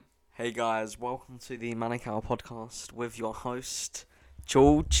Hey guys, welcome to the Manic Hour podcast with your host,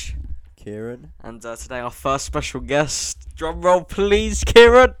 George. Kieran. And today our first special guest. Drum roll please,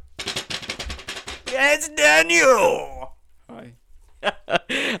 Kieran. It's Daniel. Hi.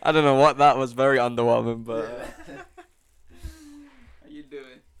 I don't know what that was, very underwhelming, but How you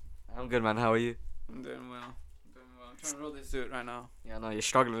doing? I'm good, man. How are you? I'm doing well. I'm trying to roll this suit right now. Yeah, I know you're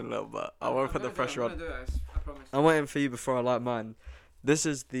struggling a little bit. I won't put the pressure on. I'm gonna do it, I promise. I'm waiting for you before I light mine. This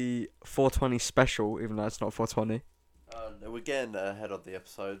is the 420 special, even though it's not 420. We're getting ahead of the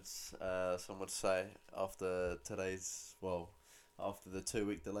episodes, some would say, after after the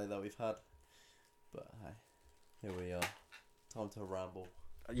 2-week delay that we've had. But hey, here we are. Time to ramble.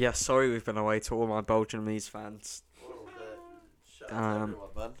 Yeah, sorry we've been away to all my Belgian Mies fans. Shout out to everyone,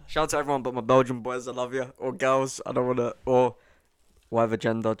 man. Shout out to everyone but my Belgian boys, I love you. Or girls, I don't want to, or whatever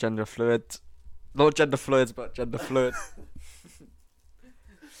gender fluid. Not gender fluids, but gender fluid.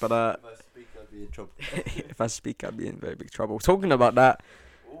 But If I speak, I'd be in trouble. if I speak, I'd be in very big trouble. Talking about that,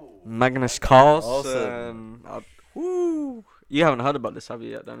 Ooh. Magnus Carlsen. Awesome. Woo! You haven't heard about this, have you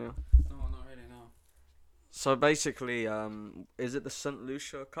yet, Daniel? No, not really, no. So basically, is it the St.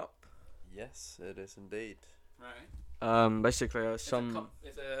 Lucia Cup? Yes, it is indeed. Right. Basically, It's a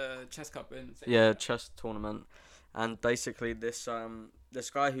chess cup in St. yeah, Lucia. chess tournament, and basically this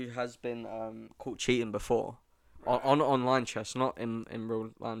guy who has been caught cheating before. Right. On online chess, not in real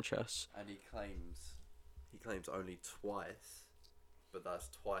time chess. And he claims only twice, but that's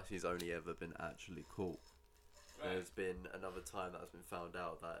twice he's only ever been actually caught. Right. There's been another time that has been found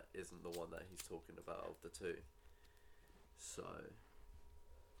out that isn't the one that he's talking about of the two. So,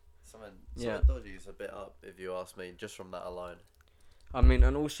 something dodgy is a bit up, if you ask me, just from that alone. I mean,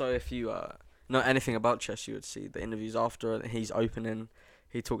 and also if you know anything about chess, you would see the interviews after he's opening.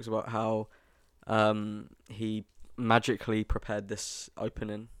 He talks about how he magically prepared this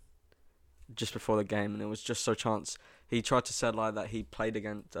opening just before the game, and it was just so chance. He tried to say like that he played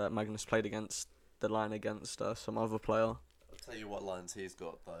against Magnus played against the line against some other player. I'll tell you what lines he's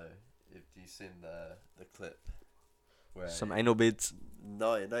got though. If you've seen the clip, where Some anal beads.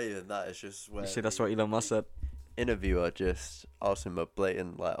 no, not even that. It's just where You see, that's what Elon Musk said. interviewer just asked him a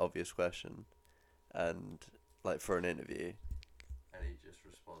blatant, like, obvious question, and like for an interview, and he just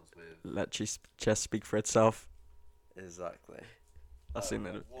responds with Let chess speak for itself. exactly. I've seen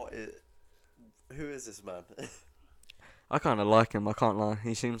that. Who is this man? I kind of like him. I can't lie.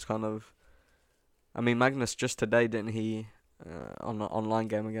 He seems kind of. I mean, Magnus just today didn't he on an online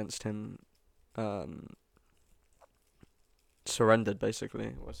game against him surrendered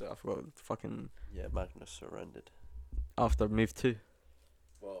basically. What's it? I forgot. Fucking Yeah, Magnus surrendered. after move 2.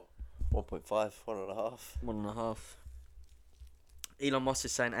 Well, 1.5, 1.5. 1.5. Elon Musk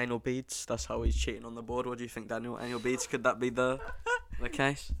is saying anal beads. That's how he's cheating on the board. What do you think, Daniel? Anal beads? Could that be the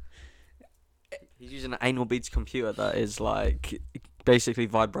case? He's using an anal beads computer that is like basically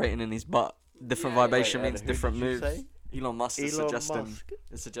vibrating in his butt. Different Yeah, vibration wait, means and who different did you moves. say? Elon Musk is Elon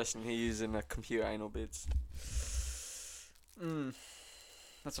suggesting Musk. he's using a computer anal beads.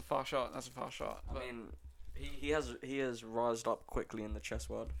 That's a far shot. I But mean, he has rised up quickly in the chess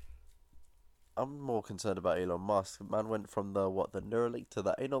world. I'm more concerned about Elon Musk. Man went from the Neuralink to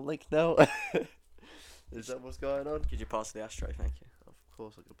the anal link now. Is that what's going on? Could you pass the ashtray? Thank you. Of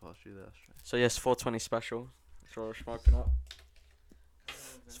course I could pass you the ashtray. So yes, 420 special. Sure, we're smoking up.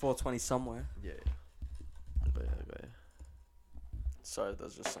 It's 420 somewhere. Yeah. I got you. So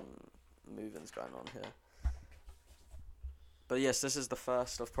there's just some movings going on here. But yes, this is the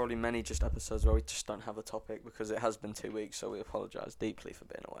first of probably many just episodes where we just don't have a topic because it has been 2 weeks, so we apologise deeply for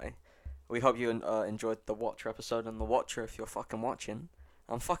being away. We hope you enjoyed the Watcher episode, and the Watcher, if you're fucking watching,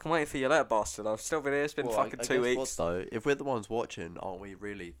 I'm fucking waiting for you later, bastard. I've still been here, it's been fucking I 2 guess weeks. What, though, if we're the ones watching, aren't we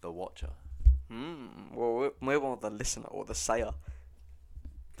really the watcher? Well, we're more the listener or the sayer.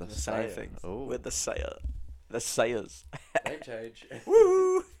 The saying sayer. things. Ooh. We're the sayer. The sayers. Name change.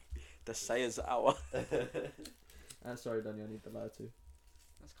 Woo! The sayers hour. Sorry, Daniel, I need the lighter too.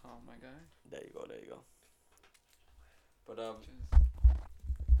 that's calm, my guy. There you go. But Cheers.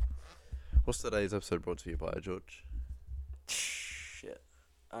 What's today's episode brought to you by, George? shit.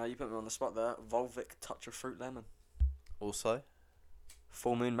 You put me on the spot there. Volvic touch of fruit lemon. Also,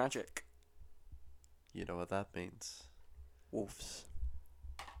 Full moon magic. you know what that means. Wolves.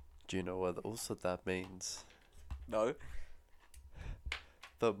 Do you know what also that means? No.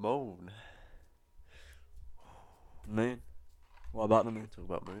 The moon. Moon. What about the moon? Talk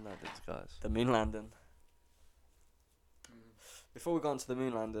about moon landings, guys. The moon landing. Before we go on to the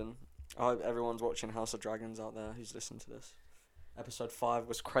moon landing, I hope everyone's watching House of Dragons out there who's listening to this. Episode 5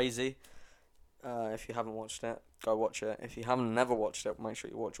 was crazy. If you haven't watched it, go watch it. If you haven't never watched it, make sure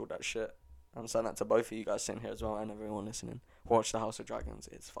you watch all that shit. I'm saying that to both of you guys sitting here as well and everyone listening. Watch The House of Dragons.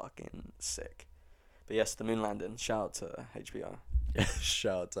 It's fucking sick. But yes, the moon landing. Shout out to HBO.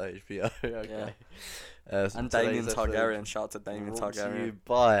 Shout out to HBO. Okay. So And today's Damien episode Targaryen. Shout out to Damien brought to you Targaryen.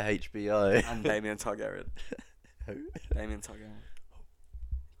 by HBO. And Damien Targaryen. Who? Damien Targaryen.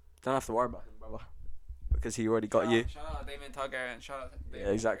 Don't have to worry about him, brother. Because he already got you. Shout out Damien Targaryen. Shout out. Yeah,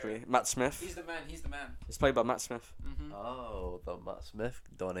 exactly. Matt Smith. He's the man. He's the man. It's played by Matt Smith. Mhm. Oh, the Matt Smith,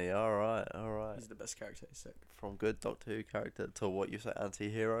 Donnie. All right. He's the best character. He's sick. From good Doctor Who character to what you say,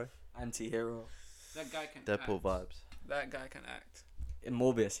 anti-hero. Anti-hero. That guy can Deadpool act. vibes. That guy can act. In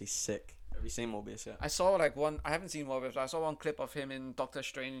Morbius, he's sick. Have you seen Morbius yet? I saw like one. I haven't seen Morbius, but I saw one clip of him in Doctor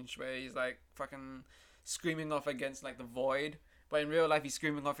Strange where he's like fucking screaming off against like the void. But in real life, he's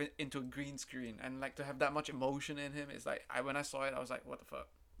screaming off into a green screen, and like to have that much emotion in him is like. When I saw it, I was like, what the fuck?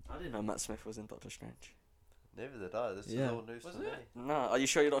 I didn't know Matt Smith was in Doctor Strange. Neither did I. This Yeah. is all news Wasn't to me. it? No, are you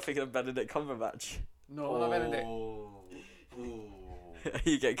sure you're not thinking of Benedict Cumberbatch? No, not Benedict. Ooh.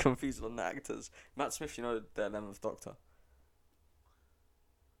 You get confused on the actors. Matt Smith, you know the 11th Doctor.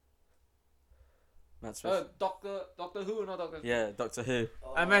 Matt Smith. Doctor Who, not Doctor. Yeah, Doctor Who.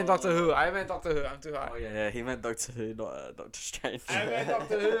 I meant Doctor Who. I meant Doctor Who. I'm too high. Oh yeah, he meant Doctor Who, not Doctor Strange. I meant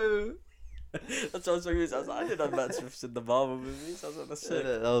Doctor Who. That's what I was confused. I was like, I didn't know Matt Smith's in the Marvel movies. I was like, that's sick.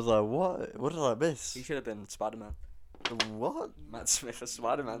 I was like, what? What did I miss? He should have been Spider-Man. What? Matt Smith as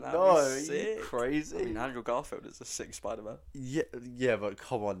Spider-Man. That'd No, be are you sick. crazy? I mean, Andrew Garfield is a sick Spider-Man. Yeah, but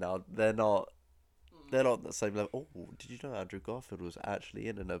come on now. They're not on the same level. Oh, did you know Andrew Garfield was actually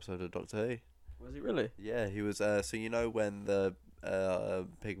in an episode of Doctor Who? Was he really? Yeah, he was. So you know when the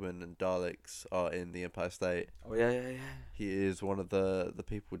Pigmen and Daleks are in the Empire State, Oh yeah. he is one of the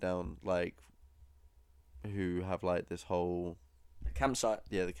people down like who have like this whole The campsite.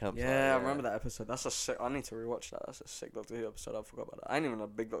 the campsite. Yeah, I remember that episode. That's a sick. I need to rewatch that. That's a sick Doctor Who episode. I forgot about that. I ain't even a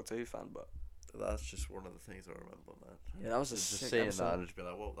big Doctor Who fan, but That's just one of the things I remember, man. yeah, that was a Just sick seeing episode. that and just be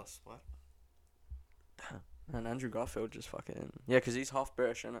like, whoa, that's Spider. And Andrew Garfield just fucking because he's half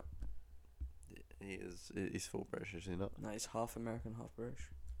British, isn't it? He is. He's full British, is he not? No, he's half American, half British.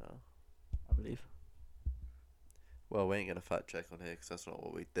 Oh. I believe. Well, we ain't gonna fact check on here because that's not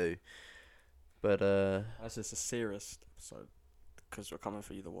what we do. But That's just a serious episode because we're coming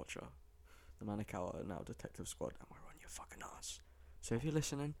for you, the Watcher, the Manic Hour, and now Detective Squad, and we're on your fucking ass. So if you're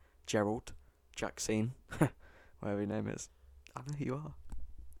listening, Gerald, Jackson, whatever your name is, I know who you are.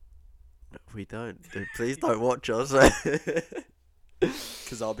 we don't. Please don't watch us.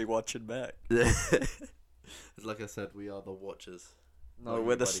 Because I'll be watching back. Like I said, we are the watchers. No, Not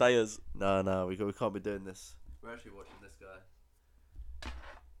we're the everybody. sayers. No, we can't be doing this. We're actually watching this guy.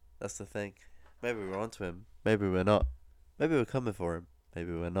 That's the thing. Maybe we're onto him. Maybe we're not. Maybe we're coming for him.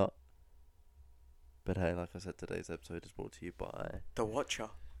 Maybe we're not. But hey, like I said, today's episode is brought to you by The Watcher.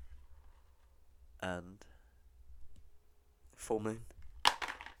 and Full Moon.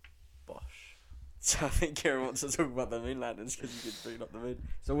 Bosch. So I think Kieran wants to talk about the moon landings because you keep bringing up the moon.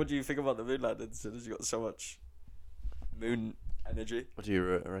 So what do you think about the moon landings since you got so much moon energy? What do you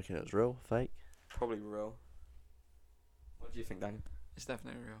reckon? It was real, fake? Probably real. What do you think, Daniel? It's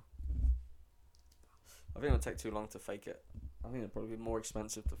definitely real. I think it'll take too long to fake it. I think it'd probably be more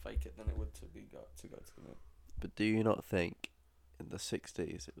expensive to fake it than it would to go to the moon. But do you not think in the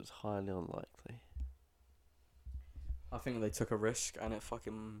 60s it was highly unlikely? I think they took a risk and it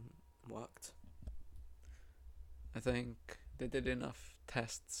fucking worked. I think they did enough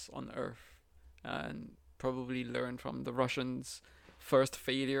tests on Earth and probably learned from the Russians' first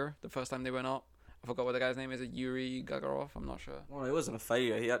failure, the first time they went up. I forgot what the guy's name is, Yuri Gagarin, I'm not sure. Well, it wasn't a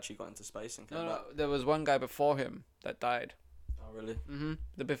failure. He actually got into space and came No, back. there was one guy before him that died. Oh, really?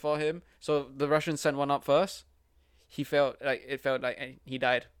 Before him. So the Russians sent one up first. It felt like he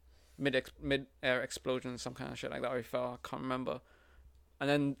died. Mid-air explosion, some kind of shit like that, or he fell, I can't remember. And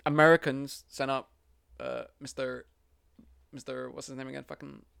then Americans sent up Mr. What's his name again?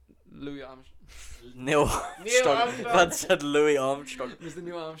 Fucking Louis Armstrong. Neil Armstrong. Armstrong. Man said Louis Armstrong. Mr.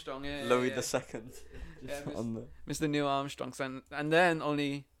 Neil Armstrong, yeah. Louis yeah. the Second. Yeah, On the... Mr. Neil Armstrong sent, and then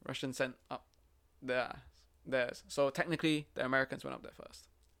only Russians sent up theirs. So technically, the Americans went up there first.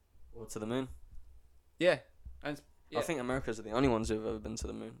 Or to the moon. Yeah, and yeah. I think Americans are the only ones who've ever been to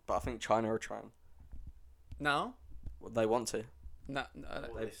the moon. But I think China are trying. now, Well, they want to. no,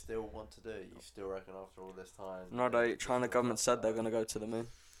 What they still want to do? You still reckon after all this time? No, China government said they're going to go to the moon.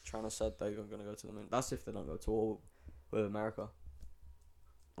 China said they're going to go to the moon. That's if they don't go to war with America.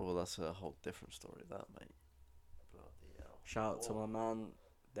 Well, that's a whole different story, that, mate. Bloody hell. Shout out to my man,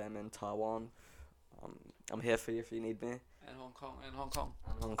 them in Taiwan. I'm here for you if you need me. and Hong Kong.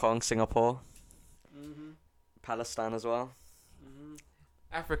 Hong Kong, Singapore. Mhm. Palestine as well. Mhm.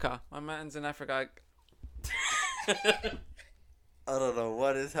 Africa. My man's in Africa. I don't know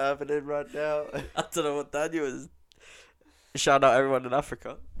what is happening right now. I don't know what Daniel is. Shout out everyone in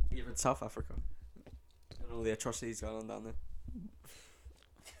Africa, even South Africa, and all the atrocities going on down there.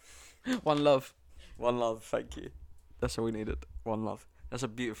 One love. One love, thank you. That's all we needed. One love. That's a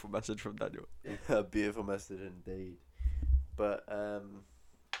beautiful message from Daniel. A beautiful message indeed. But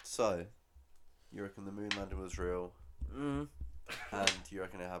so you reckon the moon landing was real, Mm. and you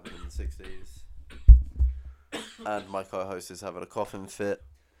reckon it happened in the 60s, and my co-host is having a coughing fit,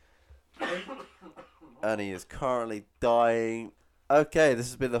 and he is currently dying. Okay, this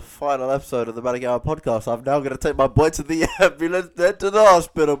has been the final episode of the Manic Hour podcast. I'm now going to take my boy to the ambulance, then to the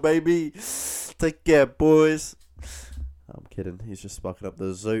hospital, baby. Take care, boys. I'm kidding. He's just sparking up the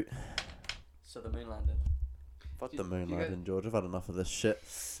zoot. So the moon landing. Fuck Do- the moon do you landing, George. I've had enough of this shit.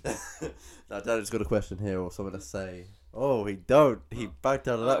 Now, Daddy's got a question here or something to say. Oh, he don't. He backed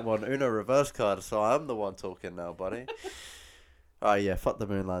out of that one. Uno reverse card, so I'm the one talking now, buddy. Alright, yeah, fuck the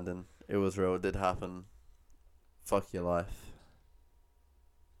moon landing. It was real. It did happen. Fuck your life.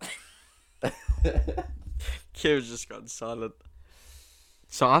 Kira's just gone silent.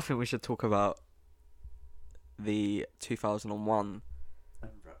 So I think we should talk about the 2001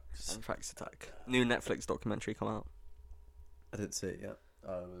 anthrax attack. New Netflix documentary come out. I didn't see it yet.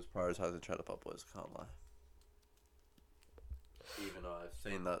 I was prioritising Trailer Park Boys, I can't lie. Even though I've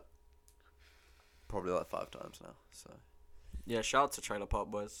seen that probably like 5 times now, so. Yeah, shout out to Trailer Park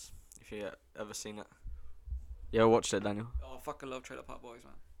Boys if you ever seen it. Yeah, watched it, Daniel. Oh, fucking love Trailer Park Boys,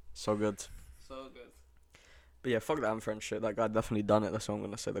 man. So good. So good. But yeah, fuck that anthrax shit. That guy definitely done it. That's what I'm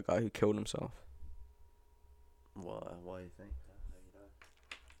gonna say. The guy who killed himself. Why do you think? How you know?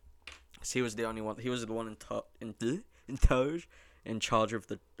 'Cause he was the only one. He was the one in charge of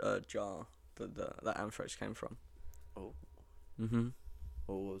the jar that anthrax came from. Oh. Mhm.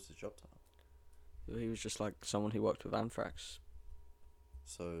 Well, what was his job title? He was just like someone who worked with anthrax.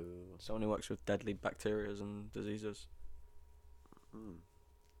 So. Someone who works with deadly bacteria and diseases.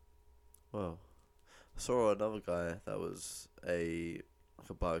 Well, I saw another guy that was a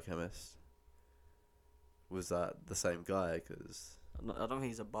biochemist. Was that the same guy? Because I don't think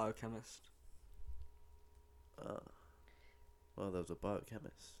he's a biochemist. well, there was a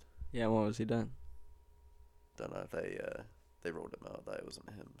biochemist. Yeah, what was he doing? Don't know. They ruled him out that it wasn't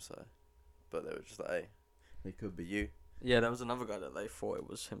him. So, but they were just like, hey, it could be you. Yeah, there was another guy that they thought it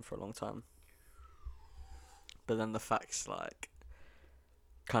was him for a long time. But then the facts like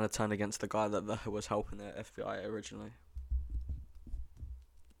kind of turned against the guy that was helping the FBI originally.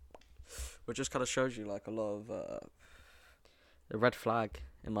 Which just kind of shows you like a lot of a red flag,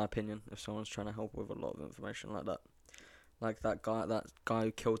 in my opinion, if someone's trying to help with a lot of information like that. Like that guy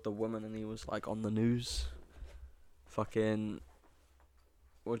who killed the woman and he was like on the news. Fucking,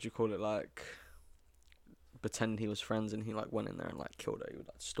 what do you call it, like pretending he was friends and he like went in there and like killed her. He was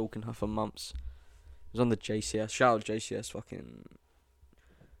like stalking her for months. It was on the JCS. Shout out JCS fucking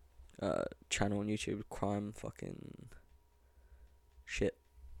channel on YouTube. Crime fucking shit.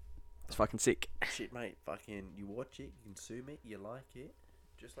 It's fucking sick. Shit, mate. Fucking, you watch it, you consume it, you like it,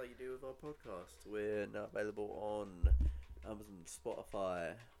 just like you do with our podcast. We're now available on Amazon,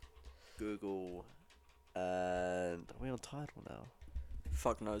 Spotify, Google, and are we on Tidal now?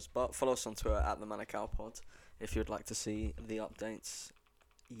 Fuck knows. But follow us on Twitter at the Manic Hour Pod if you'd like to see the updates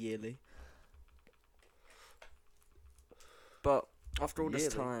yearly. But after all this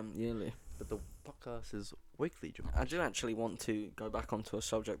Yearly? time, yearly, But the podcast is weekly, George. I do actually want to go back onto a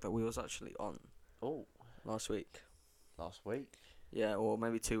subject that we was actually on Oh, last week. last week. Yeah, or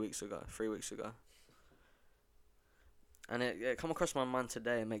maybe 2 weeks ago, 3 weeks ago. And it come across my mind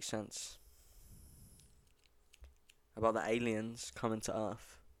today. It makes sense. About the aliens coming to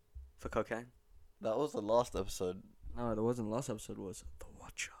Earth for cocaine. That was the last episode. No, there wasn't. Last episode was The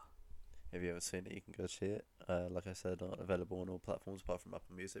Watcher. If you haven't seen it, you can go see it. Like I said, not available on all platforms apart from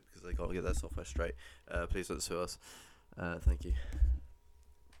Apple Music because they can't get their software straight. Please don't sue us. Thank you.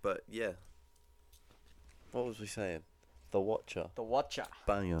 But yeah, what was we saying? The Watcher. The Watcher.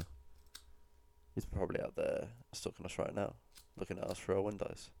 Banger. He's probably out there stalking us right now, looking at us through our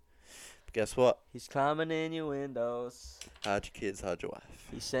windows. But guess what? He's climbing in your windows. Hide your kids, hide your wife.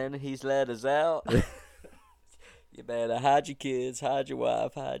 He's sending his letters out. You better hide your kids, hide your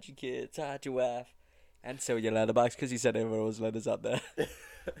wife, hide your kids, hide your wife. And sell your letterbox because he said everyone was letters out there.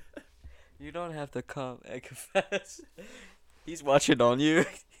 You don't have to come and confess. He's watching on you.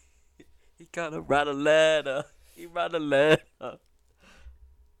 He gotta write a letter. He write a letter.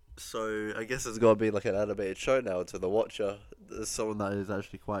 So I guess it's got to be like an animated show now to the watcher. There's someone that is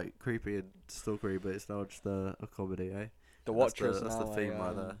actually quite creepy and stalkery, but it's now just a comedy, eh? The And Watcher is that's now the theme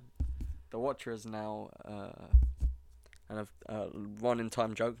right there. The Watcher is now a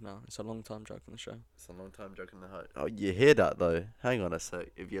one-in-time joke now. It's a long-time joke in the show. It's a long time joke on the hype. Oh, you hear that though? Hang on a sec.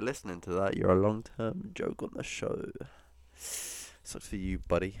 If you're listening to that, you're a long-term joke on the show. Sucks for you,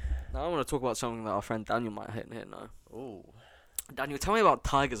 buddy. Now I want to talk about something that our friend Daniel might hit now. Oh. Daniel, tell me about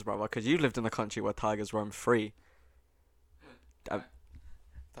tigers, brother, because you lived in a country where tigers roam free.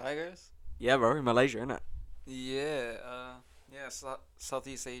 Tigers? Yeah, bro, in Malaysia, innit? Yeah,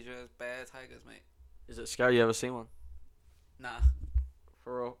 Southeast Asia is bad tigers, mate. Is it scary? You ever seen one? Nah,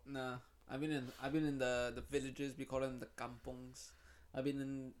 For real? nah. I've been in the villages. We call them the kampungs. I've been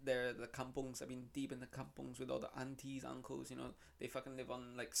in there, the kampungs. I've been deep in the kampungs with all the aunties, uncles. You know, they fucking live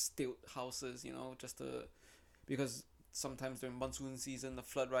on like stilt houses. You know, because sometimes during monsoon season, the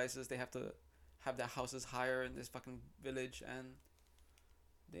flood rises. They have to have their houses higher in this fucking village, and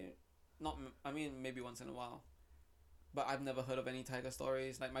they not. I mean, maybe once in a while. But I've never heard of any tiger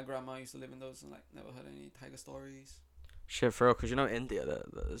stories. Like my grandma used to live in those, and like never heard any tiger stories. Shit, for real, because you know India,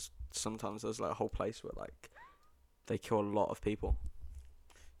 there's like a whole place where like they kill a lot of people.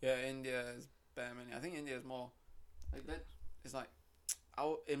 Yeah, India is bare many. I think India is more like that. It's like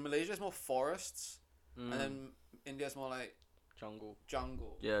in Malaysia it's more forests, and then India is more like Jungle.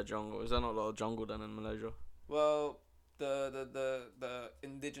 jungle. Yeah, jungle. Is there not a lot of jungle then in Malaysia? Well, the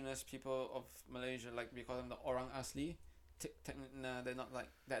indigenous people of Malaysia, like we call them the Orang Asli. Nah, they're not like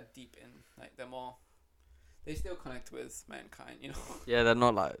that deep in. Like they're more. They still connect with mankind, you know. Yeah, they're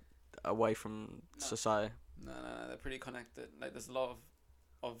not like away from No. society. No, they're pretty connected. Like there's a lot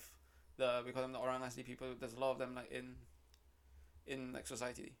of the we call them the Orang Asli people. There's a lot of them like in like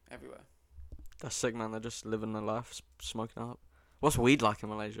society everywhere. That's sick, man. They're just living their life, smoking up. What's weed like in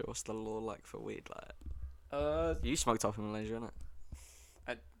Malaysia? What's the law like for weed? Like, you smoked up in Malaysia, innit?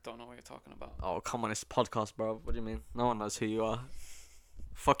 I don't know what you're talking about. Oh, come on, it's a podcast, bro. What do you mean? No one knows who you are.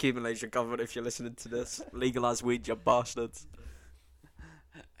 Fuck you, Malaysia government, if you're listening to this. Legalize weed, you bastards.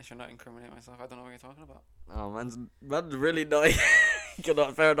 I should not incriminate myself. I don't know what you're talking about. Oh, man's really not.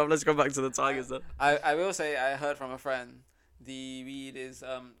 Fair enough. Let's go back to the tigers then. I will say I heard from a friend the weed is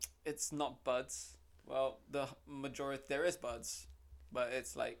it's not buds. Well, the majority there is buds, but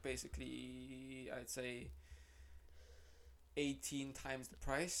it's like basically I'd say 18 times the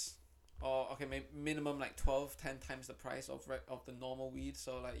price, or okay, maybe minimum like 10 times the price of the normal weed.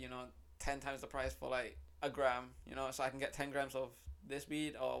 So like 10 times the price for like a gram. So I can get 10 grams of this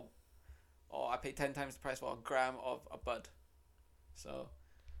weed, or I pay 10 times the price for a gram of a bud. So.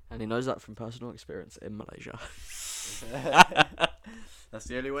 And he knows that from personal experience in Malaysia. That's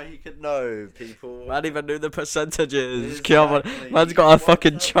the only way he could know, people. Man even knew the percentages. Exactly. Come on. Man's got a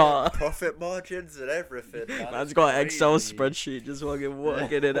fucking chart. Profit margins and everything. Man's got an Excel spreadsheet just fucking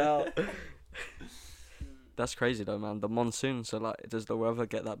working it out. That's crazy though, man. The monsoon, so like, does the weather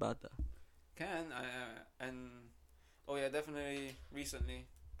get that bad there? Definitely recently,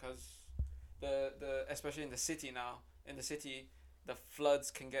 because the especially in the city now, the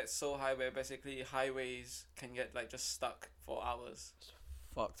floods can get so high where basically highways can get like just stuck for hours. It's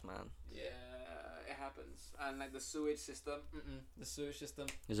fucked, man. Yeah, it happens. And like the sewage system,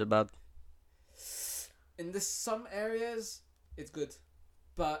 Is it bad? in some areas it's good,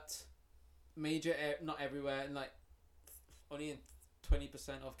 but not everywhere, and like only in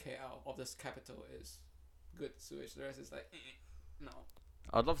 20% of KL, of this capital, is good sewage. The rest is like no.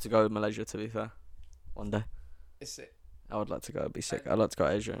 I'd love to go to Malaysia, to be fair. One day. It's sick. I would like to go. It'd be sick. I'd like to go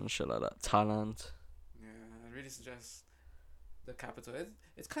to Asia and shit like that. Thailand. Yeah, I really suggest the capital.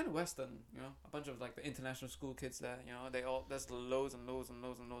 It's kind of Western, a bunch of like the international school kids there. There's loads and loads and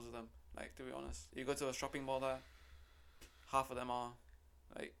loads and loads of them. Like, to be honest, you go to a shopping mall there, half of them are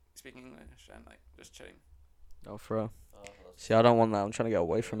like speaking English and like just chilling. Oh, for real. See, I don't want that. I'm trying to get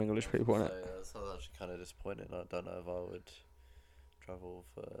away from English people, innit? That sounds actually kind of disappointing. I don't know if I would travel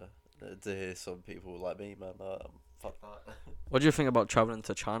to hear some people like me, man. Fuck that. What do you think about traveling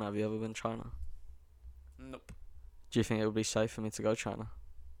to China? Have you ever been to China? Nope. Do you think it would be safe for me to go to China?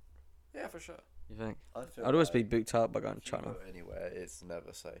 Yeah, for sure. You think? I'd always be booked out by going to if you China. go anywhere, it's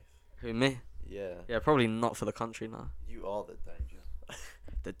never safe. Who, me? Yeah. Yeah, probably not for the country, no. You are the danger.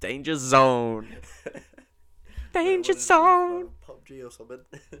 The danger zone. Danger What is zone. this, PUBG or something.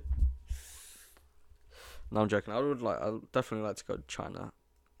 No, I'm joking. I'd definitely like to go to China.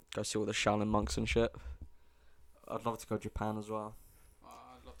 Go see all the Shaolin monks and shit. I'd love to go to Japan as well. Oh,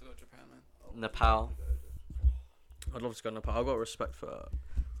 I'd love to go to Japan, man. Nepal. I'd love to go to Nepal. I've got respect for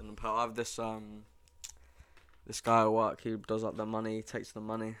Nepal. I have this guy at work. He does like the money, takes the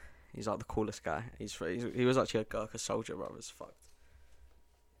money. He's like the coolest guy. He was actually a Gurkha soldier, bro. It's fucked.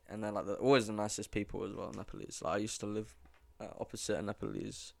 And they're like always the nicest people as well, Nepalese. Like I used to live opposite a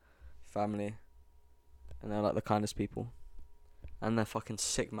Nepalese family, and they're like the kindest people. And they're fucking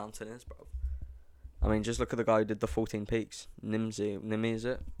sick mountaineers, bro. I mean, just look at the guy who did the 14 peaks. Nimmi is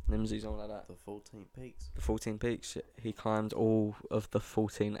it? Nimsi, something like that. The 14 peaks. The 14 peaks. He climbed all of the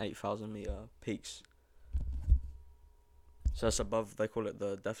 14 8,000 meter peaks. So that's above, they call it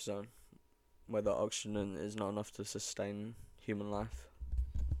the death zone, where the oxygen is not enough to sustain human life.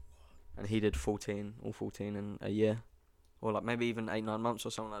 And he did all 14 in a year. Or like maybe even 8-9 months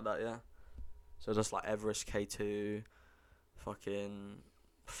or something like that, yeah. So just like Everest, K2, fucking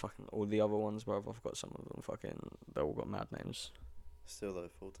all the other ones, bro. I've got some of them, they all got mad names. Still though,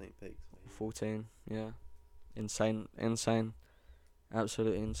 14 peaks. 14, yeah. Insane.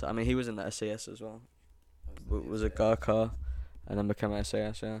 Absolutely insane. I mean, he was in the SAS as well. Was a Gurkha, and then became a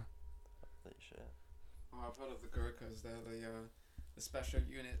SAS, yeah. Holy shit. Oh, I've heard of the Gurkhas. They're the special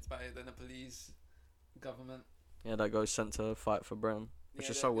unit by the Nepalese government. Yeah, that goes sent to fight for Britain, which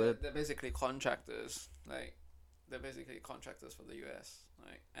is so they're, weird. They're basically contractors. Like, they're basically contractors for the US,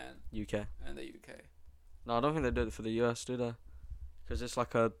 like, and UK. And the UK. No, I don't think they do it for the US, do they? Because it's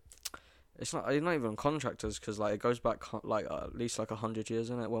like it's not even contractors, because like it goes back like at least like 100 years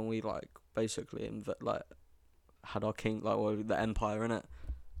in it, when we like basically had our king, like, well, the empire in it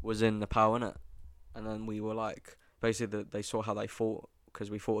was in Nepal in it, and then we were like basically they saw how they fought,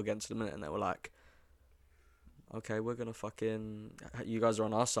 because we fought against them in it, and they were like, okay, we're gonna you guys are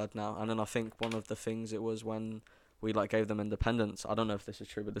on our side now. And then I think one of the things it was when we like gave them independence, I don't know if this is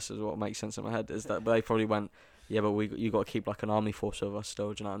true, but this is what makes sense in my head, is that they probably went, yeah, but you got to keep like an army force of us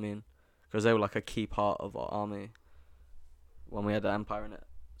still, do you know what I mean? Because they were like a key part of our army when we had the empire in it.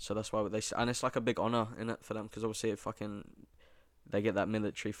 So that's why and it's like a big honor in it for them, because obviously they get that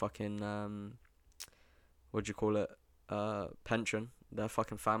military what do you call it, pension. Their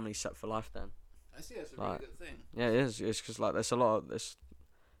fucking family's set for life then. I see that's a really good thing. Yeah, it is. It's because like there's a lot of it's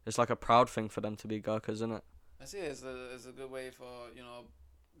like a proud thing for them to be Gurkhas, isn't it? I see it as a good way for,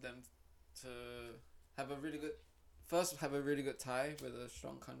 them to have a really good tie with a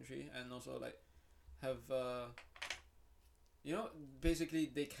strong country, and also like have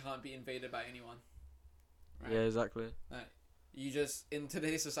basically they can't be invaded by anyone. Right? Yeah, exactly. Like, you just, in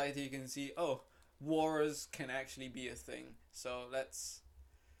today's society, you can see, wars can actually be a thing. So let's,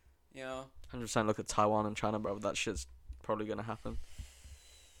 100% look at Taiwan and China, bro. That shit's probably gonna happen.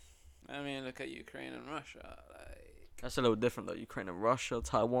 I mean, look at Ukraine and Russia. Like, that's a little different though. Ukraine and Russia,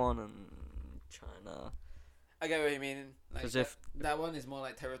 Taiwan and China. I get what you mean. Like, Because if that one is more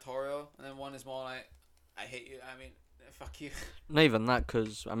like territorial, and then one is more like, I hate you. I mean, fuck you. Not even that,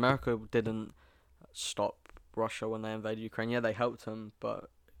 because America didn't stop Russia when they invaded Ukraine. Yeah, they helped them, but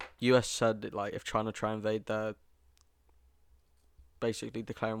US said that, like, if China try and invade, they're basically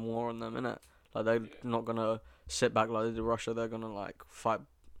declaring war on them, innit? Like, they're not gonna sit back like they did Russia. They're gonna like fight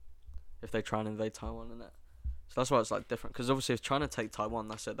if they try and invade Taiwan, innit? So that's why it's like different. Because obviously, if China take Taiwan,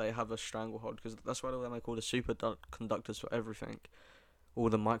 that's it. They have a stranglehold. Because that's why they make all the superconductors for everything, all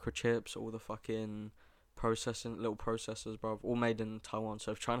the microchips, all the fucking little processors, bro, all made in Taiwan.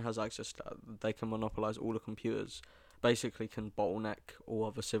 So if China has access to that, they can monopolize all the computers. Basically, can bottleneck all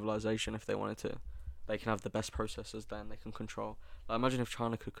other civilization if they wanted to. They can have the best processors. Then they can control. Like, imagine if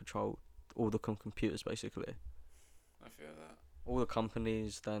China could control all the computers, basically. I feel that. All the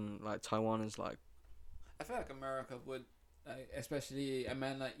companies. Then like Taiwan is like. I feel like America would, especially a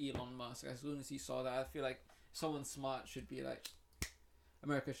man like Elon Musk. As soon as he saw that, I feel like someone smart should be like,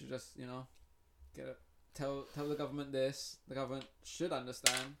 America should just tell the government this. The government should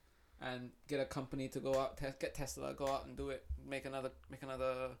understand, and get a company to go out, get Tesla, go out and do it. Make another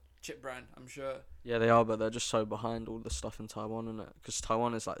chip brand. I'm sure. Yeah, they are, but they're just so behind all the stuff in Taiwan, innit? Because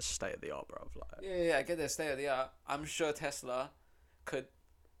Taiwan is like state of the art, bro. Like. Yeah, I get their state of the art. I'm sure Tesla could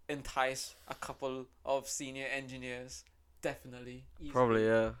entice a couple of senior engineers, definitely. Easily. Probably,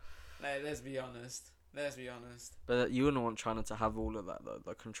 yeah. Like, let's be honest. But you wouldn't want China to have all of that, though,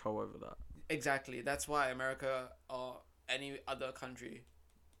 the control over that. Exactly. That's why America or any other country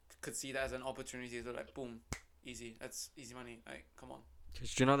could see that as an opportunity to, like, boom, easy. That's easy money. Like, come on.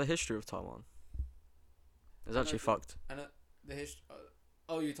 Cause do you know the history of Taiwan? It's actually fucked. I know the history.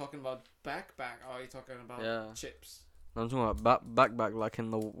 You're talking about back, or are you talking about chips? No, I'm talking about back, like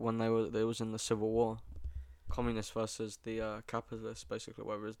when they was in the Civil War, communists versus the capitalists, basically,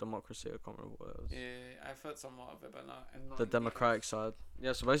 whether it's democracy or can't remember what it was. Yeah, I've heard somewhat of it, but not the democratic side.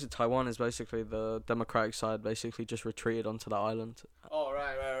 Yeah, so basically Taiwan is basically the democratic side, basically just retreated onto the island. Oh,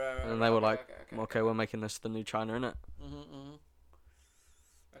 right. And then they were like, okay, we're making this the new China, innit?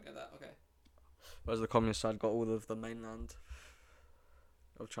 I get that. Whereas the communist side got all of the mainland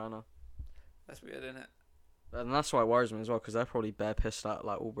of China. That's weird, isn't it? And that's why it worries me as well, because they're probably bare pissed at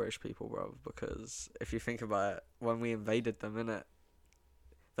like all British people, bro. Because if you think about it, when we invaded them, innit,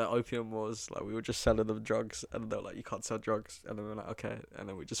 the opium wars, like we were just selling them drugs, and they're like, you can't sell drugs, and then we were like, okay, and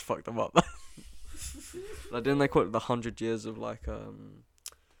then we just fucked them up. Like, didn't they call it the 100 years of like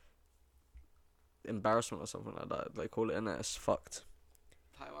embarrassment or something like that? They call it, innit? It's fucked.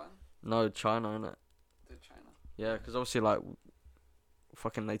 Taiwan? No, China, innit? Did China? Yeah, because obviously like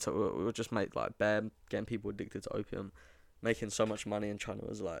fucking they we would just make like bare getting people addicted to opium, making so much money, and China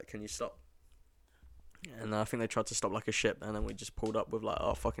was like, can you stop? And I think they tried to stop like a ship, and then we just pulled up with like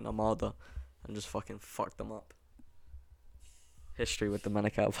our fucking armada and just fucking fucked them up. History with the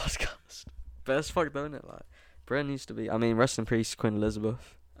Manukau podcast. But it's fucked though, innit? Like, Britain used to be, I mean, rest in peace Queen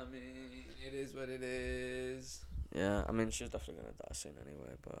Elizabeth. I mean, it is what it is. Yeah, I mean, she's definitely gonna die soon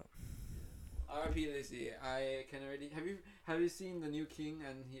anyway, but R.I.P. Lizzie. I can already. Have you seen the new king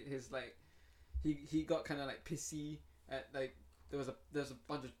and his like, he got kind of like pissy at like there was a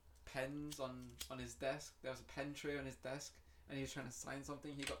bunch of pens on his desk. There was a pen tray on his desk, and he was trying to sign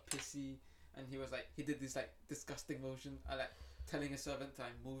something. He got pissy, and he was like, he did this like disgusting motion, like telling his servant to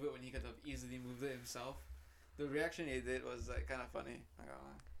like, move it when he could have easily moved it himself. The reaction he did was like kind of funny. I can't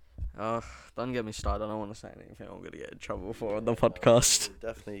lie. don't get me started. I don't want to say anything I'm gonna get in trouble for on the podcast.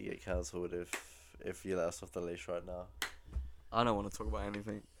 We'll definitely get cancelled if you let us off the leash right now. I don't want to talk about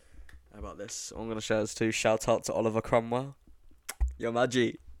anything about this. All I'm gonna share is to shout out to Oliver Cromwell. Yo,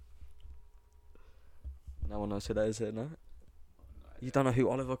 Maggie. No one knows who that is here, no? You don't know who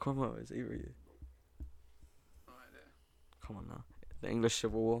Oliver Cromwell is, either you. No idea. Come on now. The English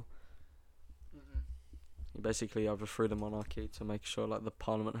Civil War. Mm-mm. He basically overthrew the monarchy to make sure like the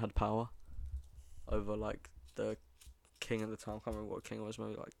parliament had power over like the king at the time. I can't remember what king it was,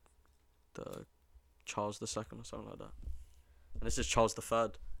 maybe like the Charles II or something like that. And this is Charles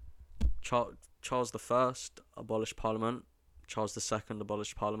III. Charles I abolished parliament. Charles II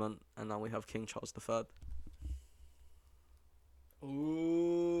abolished parliament, and now we have King Charles III.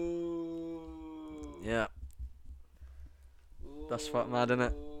 Ooh. Yeah. That's fuck mad,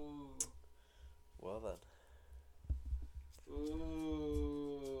 innit? Well then.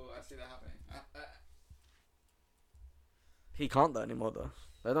 Ooh, I see that happening. He can't though anymore though.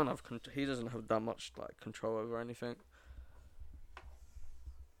 They don't have he doesn't have that much like control over anything.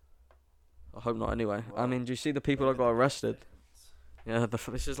 I hope not anyway. Well, I mean, do you see the people that got arrested? Yeah,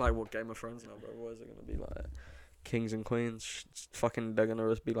 this is like what Game of Thrones now, bro. What is it gonna be like? Kings and queens, fucking, they're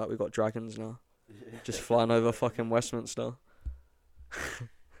gonna be like, we got dragons now, just flying over fucking Westminster,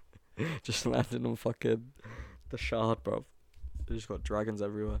 just landing on fucking the Shard, bro. They just got dragons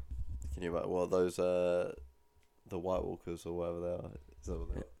everywhere. Can you imagine what those the White Walkers or whatever they are? Is that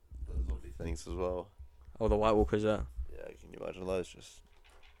what they are? Those zombie things as well. Oh, the White Walkers, yeah. Yeah, can you imagine those just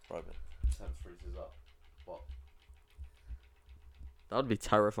roaming? Thames freezes up. What? That'd be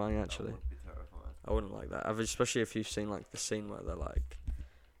terrifying, actually. That would be terrifying. I wouldn't like that, especially if you've seen like the scene where they're like,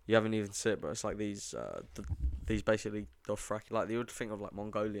 you haven't even seen it, but it's like these these basically Dothraki, like you would think of like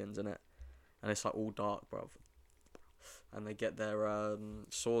Mongolians in it, and it's like all dark, bruv, and they get their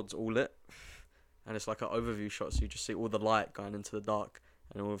swords all lit, and it's like an overview shot, so you just see all the light going into the dark,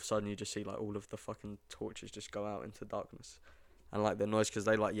 and all of a sudden you just see like all of the fucking torches just go out into darkness, and like the noise, because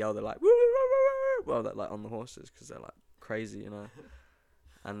they like yell, they're like woo, woo, woo, woo, well, they're like on the horses because they're like crazy, you know.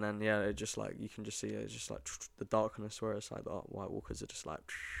 And then yeah, it just like you can just see it's just like the darkness where it's like the White Walkers are just like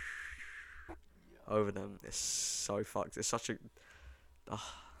over them. It's so fucked. It's such a.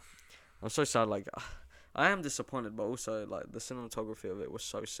 I'm so sad. Like I am disappointed, but also like the cinematography of it was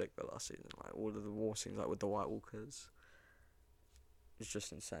so sick the last season. Like all of the war scenes, like with the White Walkers, it's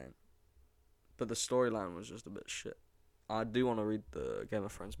just insane. But the storyline was just a bit shit. I do want to read the Game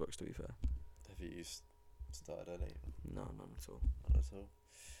of Thrones books, to be fair. Have you started any? No, none at all. None at all.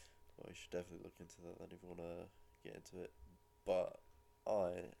 Well, you should definitely look into that then if you want to get into it. But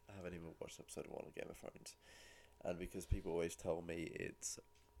I haven't even watched episode 1 of Game of Thrones. And because people always tell me it's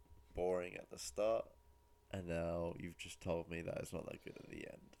boring at the start, and now you've just told me that it's not that good at the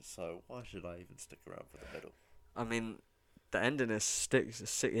end. So why should I even stick around for the middle? I mean, the ending is sticks.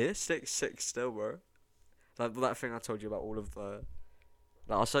 It sticks sick still, bro. Like that thing I told you about all of the.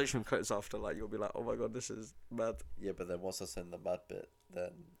 Like, I'll search some clips after. Like you'll be like, oh my god, this is mad. Yeah, but then once I send the mad bit,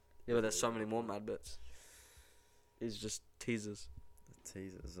 then. Yeah, but there's so many more mad bits. It's just teasers. The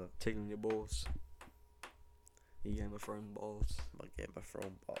teasers are Tickling your balls. You Game of Thrones balls. my Game of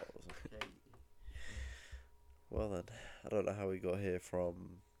Thrones balls. Okay. Well then, I don't know how we got here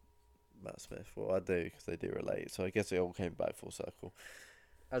from Matt Smith. Well, I do because they do relate. So I guess it all came back full circle.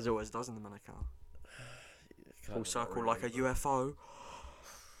 As it always does in the Manukau. Full circle like a UFO.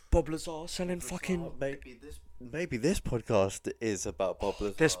 Bob Lazar selling fucking. Maybe this podcast is about Bob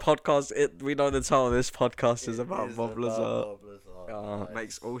Lazar. This podcast, we know the title. This podcast is about Bob Lazar. Bob Lazar. Nice.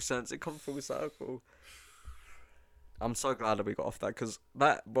 Makes all sense. It comes full circle. I'm so glad that we got off that, because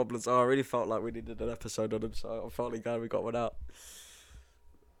that Bob Lazar, I really felt like we needed an episode on him, so I'm finally glad we got one out.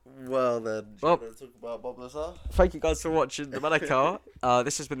 Well then, Well, should we talk about Bob Lazar? Thank you guys for watching the Manukau.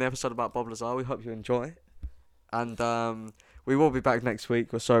 This has been the episode about Bob Lazar. We hope you enjoy. And we will be back next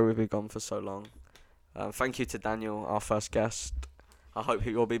week. We're sorry we've been gone for so long. Thank you to Daniel, our first guest. I hope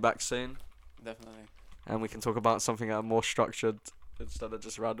he will be back soon. Definitely. And we can talk about something more structured instead of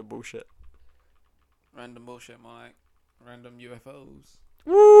just random bullshit. Random bullshit, more like random UFOs.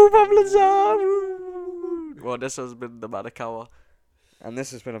 Woo, Bob Lazar! Woo. Well, this has been the Manukau. And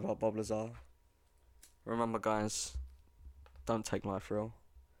this has been about Bob Lazar. Remember, guys, don't take life real.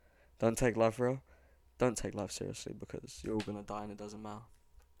 Don't take life real. Don't take life seriously, because you're all going to die and it doesn't matter.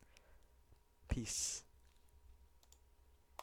 Peace.